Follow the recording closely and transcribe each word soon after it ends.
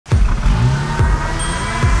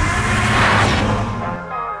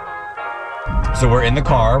So we're in the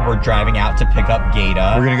car. We're driving out to pick up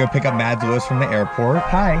Gata. We're gonna go pick up Mads Lewis from the airport.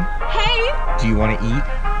 Hi. Hey. Do you want to eat?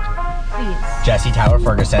 Please. Jesse Tyler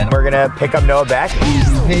Ferguson. We're gonna pick up Noah Beck.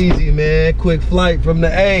 Easy, man. Quick flight from the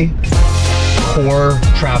A. Core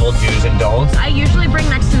travel do's and don'ts. I usually bring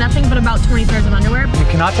next to nothing but about 20 pairs of underwear. You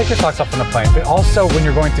cannot take your socks off on the plane, but also when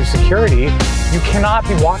you're going through security, you cannot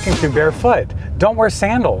be walking through barefoot. Don't wear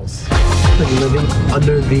sandals. Living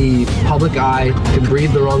under the public eye can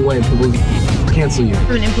breathe the wrong way and people cancel you.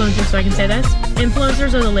 I'm an influencer, so I can say this.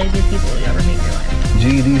 Influencers are the laziest people you ever meet in your life.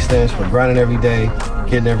 GED stands for grinding every day,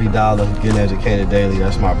 getting every dollar, getting educated daily.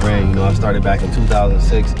 That's my brand. You know, I started back in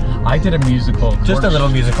 2006. I did a musical. Just a little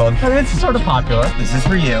musical. I mean, it's sort of popular. This is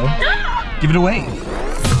for you. Give it away.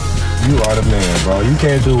 You are the man, bro. You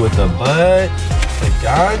can't do it with the bud, the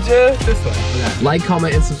ganja. This one. Like,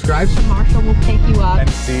 comment, and subscribe. Marshall will pick you up. And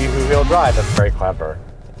see who he'll drive. That's very clever.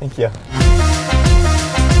 Thank you.